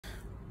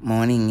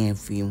Morning,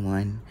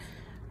 everyone.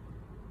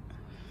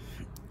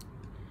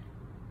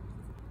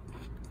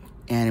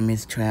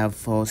 Animist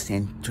Travels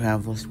and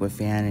Travels with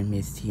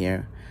Animist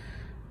here.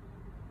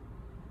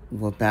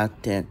 We're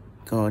about to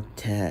go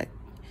to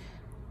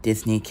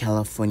Disney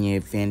California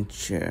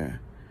Adventure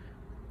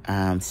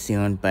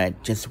soon,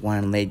 but just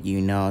want to let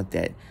you know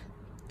that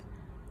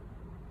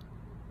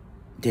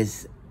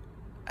there's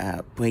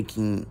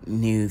breaking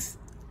news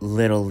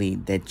literally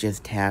that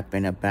just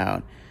happened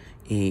about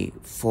a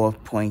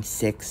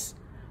 4.6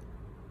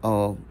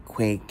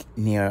 quake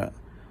near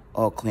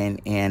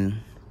Oakland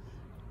and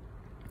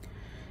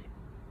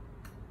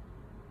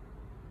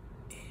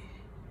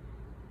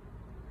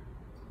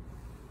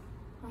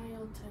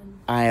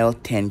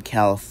Isleton,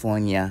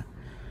 California,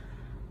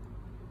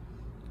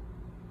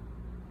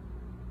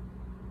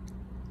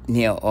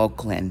 near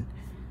Oakland.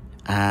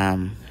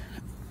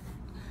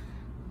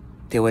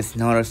 There was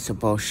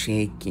noticeable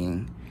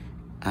shaking.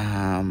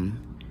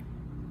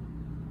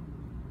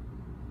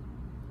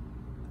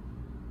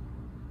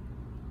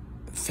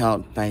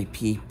 Felt by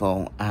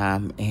people,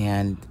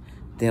 and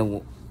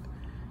there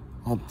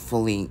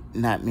hopefully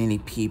not many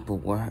people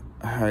were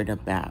heard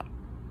about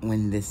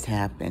when this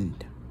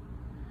happened.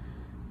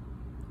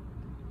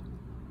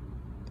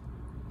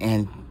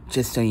 And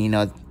just so you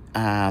know,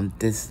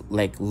 this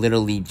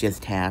literally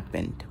just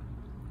happened.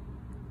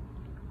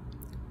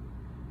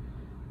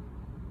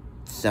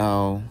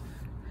 So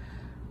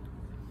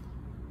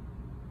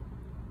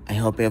I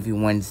hope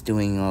everyone's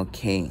doing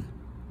okay.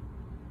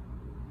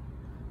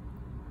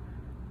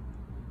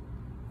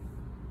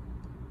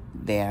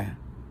 There.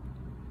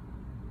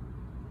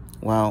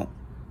 Well,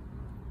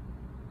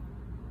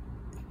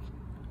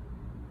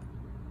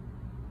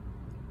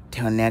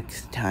 till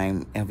next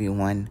time,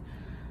 everyone,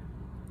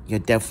 you'll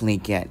definitely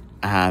get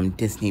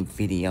Disney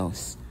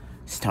videos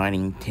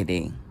starting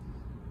today.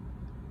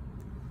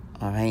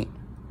 Alright?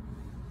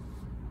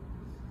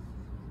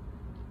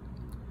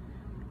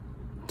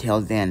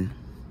 Till then.